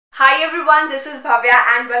Hi everyone, this is Bhavya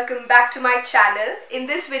and welcome back to my channel. In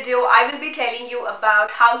this video, I will be telling you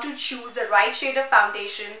about how to choose the right shade of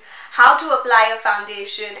foundation, how to apply a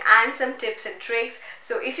foundation and some tips and tricks.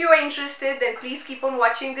 So if you are interested, then please keep on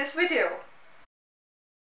watching this video.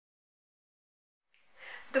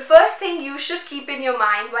 The first thing you should keep in your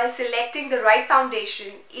mind while selecting the right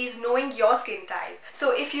foundation is knowing your skin type.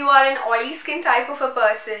 So if you are an oily skin type of a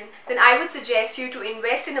person, then I would suggest you to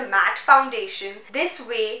invest in a matte foundation. This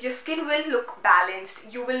way, your skin will look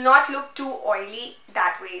balanced. You will not look too oily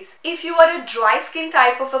that ways. If you are a dry skin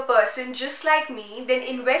type of a person just like me, then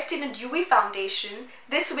invest in a dewy foundation.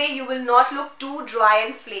 This way you will not look too dry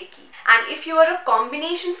and flaky. And if you are a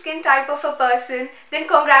combination skin type of a person, then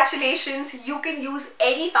congratulations, you can use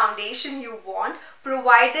any foundation you want,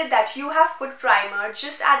 provided that you have put primer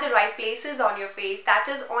just at the right places on your face, that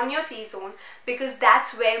is on your T-zone, because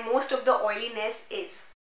that's where most of the oiliness is.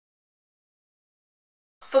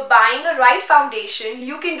 For buying a right foundation,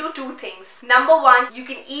 you can do two things. Number one, you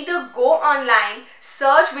can either go online,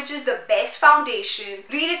 search which is the best foundation,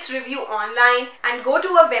 read its review online and go to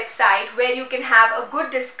a website where you can have a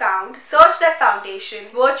good discount, search that foundation,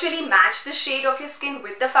 virtually match the shade of your skin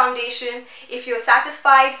with the foundation. If you're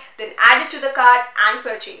satisfied, then add it to the cart and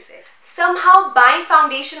purchase it. Somehow buying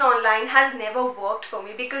foundation online has never worked for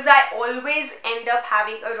me because I always end up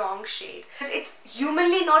having a wrong shade. It's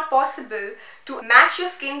humanly not possible to match your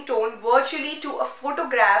skin tone virtually to a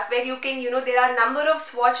photograph where you can, there are a number of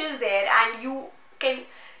swatches there and you can,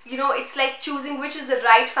 it's like choosing which is the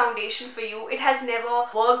right foundation for you. It has never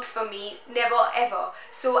worked for me, never ever.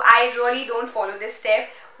 So I really don't follow this step.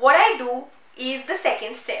 What I do is the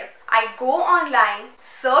second step. I go online,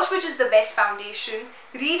 search which is the best foundation,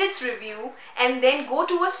 read its review and then go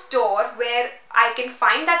to a store where I can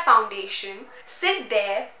find that foundation, sit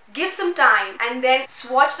there, give some time and then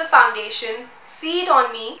swatch the foundation, see it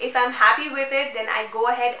on me. If I'm happy with it, then I go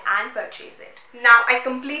ahead and purchase it. Now I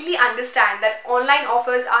completely understand that online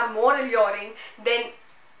offers are more alluring than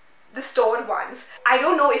the store ones. I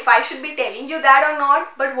don't know if I should be telling you that or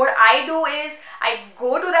not, but what I do is I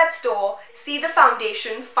go to that store, see the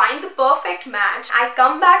foundation, find the perfect match, I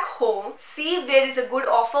come back home, see if there is a good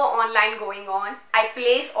offer online going on, I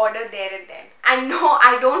place order there and then. And no,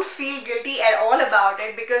 I don't feel guilty at all about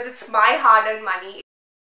it because it's my hard-earned money.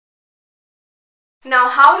 Now,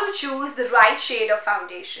 how to choose the right shade of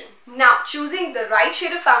foundation? Now, choosing the right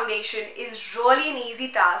shade of foundation is really an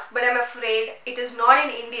easy task, but I'm afraid it is not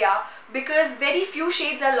in India because very few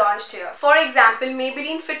shades are launched here. For example,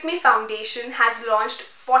 Maybelline Fit Me Foundation has launched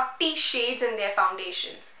 40 shades in their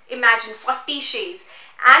foundations. Imagine 40 shades.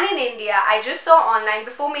 And in India, I just saw online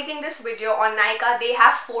before making this video on Nykaa, they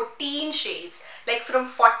have 14 shades, like from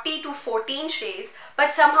 40 to 14 shades,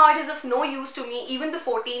 but somehow it is of no use to me, even the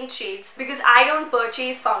 14 shades, because I don't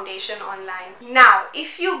purchase foundation online. Now,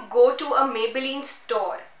 if you go to a Maybelline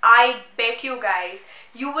store, I bet you guys,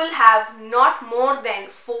 you will have not more than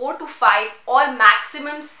 4 to 5 or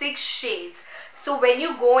maximum 6 shades. So when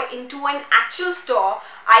you go into an actual store,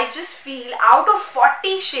 I just feel out of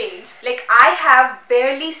 40 shades, like I have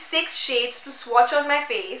barely 6 shades to swatch on my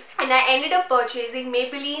face, and I ended up purchasing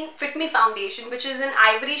Maybelline Fit Me Foundation, which is an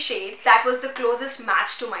ivory shade that was the closest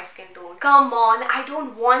match to my skin tone. Come on, I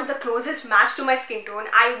don't want the closest match to my skin tone,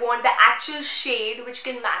 I want the actual shade which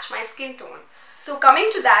can match my skin tone. So coming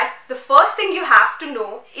to that, the first thing you have to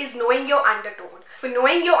know is knowing your undertone. For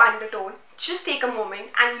knowing your undertone, just take a moment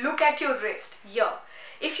and look at your wrist here.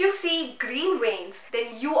 If you see green veins,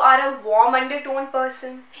 then you are a warm undertone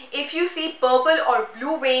person. If you see purple or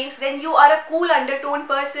blue veins, then you are a cool undertone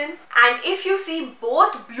person. And if you see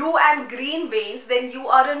both blue and green veins, then you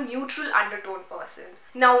are a neutral undertone person.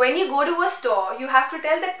 Now when you go to a store, you have to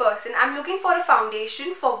tell that person, I'm looking for a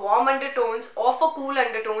foundation for warm undertones or for cool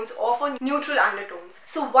undertones or for neutral undertones.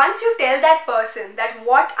 So once you tell that person that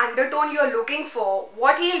what undertone you're looking for,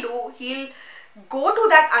 what he'll do, he'll go to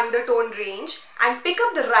that undertone range and pick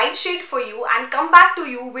up the right shade for you and come back to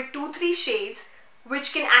you with 2-3 shades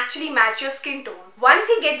which can actually match your skin tone. Once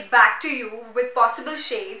he gets back to you with possible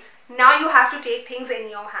shades, now you have to take things in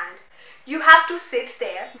your hand. You have to sit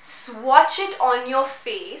there, swatch it on your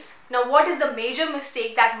face. Now what is the major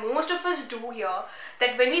mistake that most of us do here?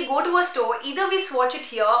 That when we go to a store, either we swatch it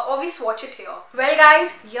here or we swatch it here. Well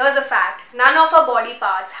guys, here's a fact. None of our body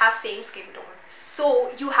parts have same skin tone.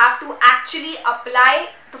 So you have to actually apply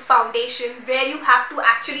the foundation where you have to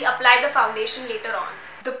actually apply the foundation later on.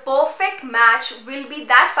 The perfect match will be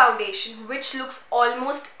that foundation which looks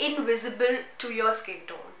almost invisible to your skin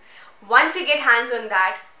tone. Once you get hands on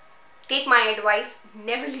that, take my advice,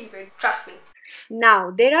 never leave it, trust me.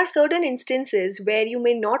 Now, there are certain instances where you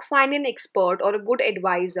may not find an expert or a good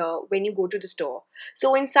advisor when you go to the store.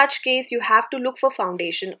 So, in such case, you have to look for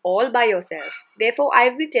foundation all by yourself. Therefore, I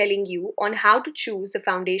will be telling you on how to choose the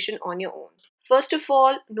foundation on your own. First of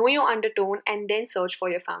all, know your undertone and then search for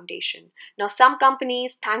your foundation. Now, some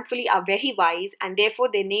companies thankfully are very wise and therefore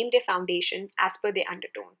they name their foundation as per their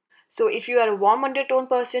undertone. So if you are a warm undertone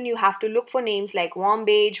person, you have to look for names like warm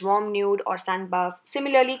beige, warm nude or sun buff.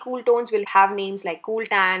 Similarly, cool tones will have names like cool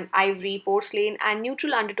tan, ivory, porcelain, and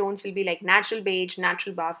neutral undertones will be like natural beige,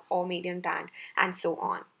 natural buff or medium tan, and so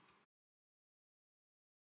on.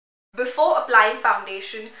 Before applying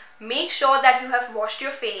foundation, make sure that you have washed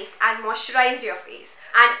your face and moisturized your face.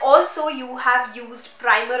 And also you have used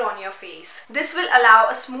primer on your face. This will allow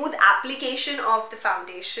a smooth application of the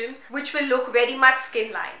foundation, which will look very much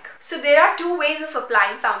skin-like. So there are two ways of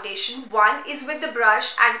applying foundation. One is with the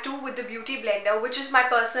brush and two with the beauty blender, which is my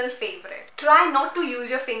personal favorite. Try not to use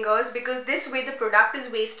your fingers because this way the product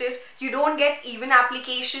is wasted. You don't get even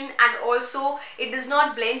application and also it does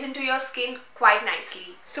not blend into your skin quite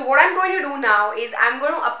nicely. So what I'm going to do now is I'm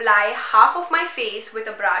going to apply half of my face with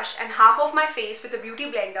a brush and half of my face with a beauty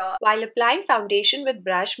blender. While applying foundation with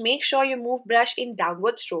brush, make sure you move brush in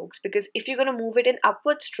downward strokes because if you're going to move it in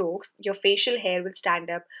upward strokes, your facial hair will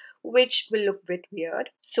stand up, which will look a bit weird.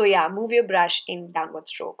 So yeah, move your brush in downward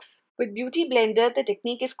strokes. With Beauty Blender, the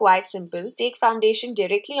technique is quite simple. Take foundation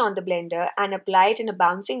directly on the blender and apply it in a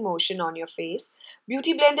bouncing motion on your face.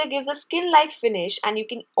 Beauty Blender gives a skin-like finish and you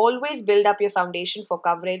can always build up your foundation for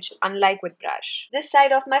coverage, unlike with brush. This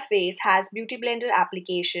side of my face has Beauty Blender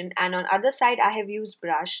application and on other side I have used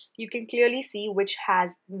brush. You can clearly see which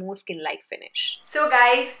has more skin-like finish. So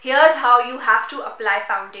guys, here's how you have to apply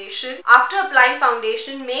foundation. After applying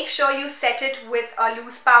foundation, make sure you set it with a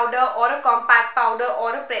loose powder or a compact powder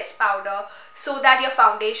or a pressed powder so that your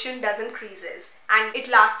foundation doesn't creases and it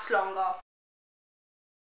lasts longer.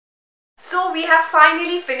 So we have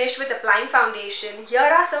finally finished with applying foundation. Here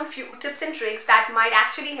are some few tips and tricks that might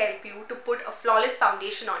actually help you to put a flawless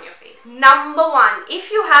foundation on your face. Number one,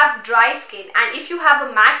 if you have dry skin and if you have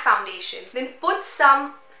a matte foundation, then put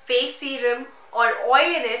some face serum or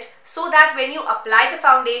oil in it so that when you apply the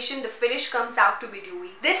foundation, the finish comes out to be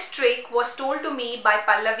dewy. This trick was told to me by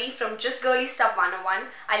Pallavi from Just Girly Stuff 101.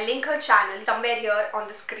 I'll link her channel somewhere here on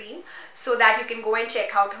the screen so that you can go and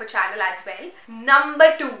check out her channel as well.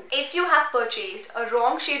 Number two, if you have purchased a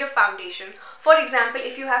wrong shade of foundation, for example,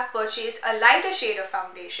 if you have purchased a lighter shade of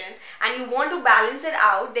foundation and you want to balance it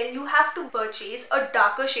out, then you have to purchase a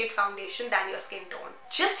darker shade foundation than your skin tone.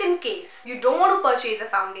 Just in case you don't want to purchase a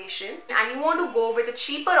foundation and you want to go with a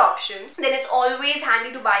cheaper option, then it's always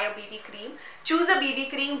handy to buy a BB cream. Choose a BB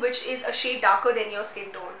cream which is a shade darker than your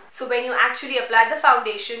skin tone. So when you actually apply the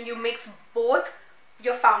foundation, you mix both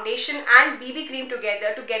your foundation and BB cream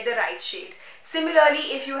together to get the right shade.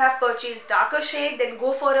 Similarly, if you have purchased darker shade, then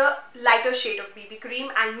go for a lighter shade of BB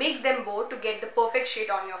cream and mix them both to get the perfect shade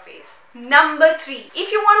on your face. Number three,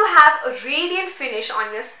 if you want to have a radiant finish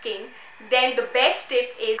on your skin, then the best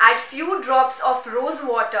tip is add few drops of rose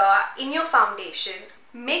water in your foundation,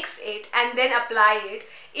 mix it and then apply it.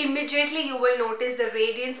 Immediately you will notice the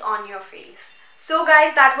radiance on your face. So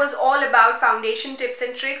guys, that was all about foundation tips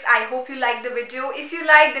and tricks. I hope you liked the video. If you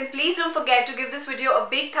liked, then please don't forget to give this video a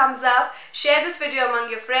big thumbs up, share this video among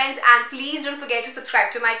your friends, and please don't forget to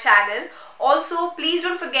subscribe to my channel. Also, please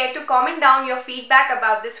don't forget to comment down your feedback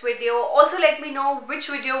about this video. Also, let me know which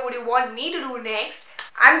video would you want me to do next.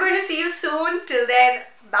 I'm going to see you soon. Till then,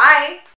 bye.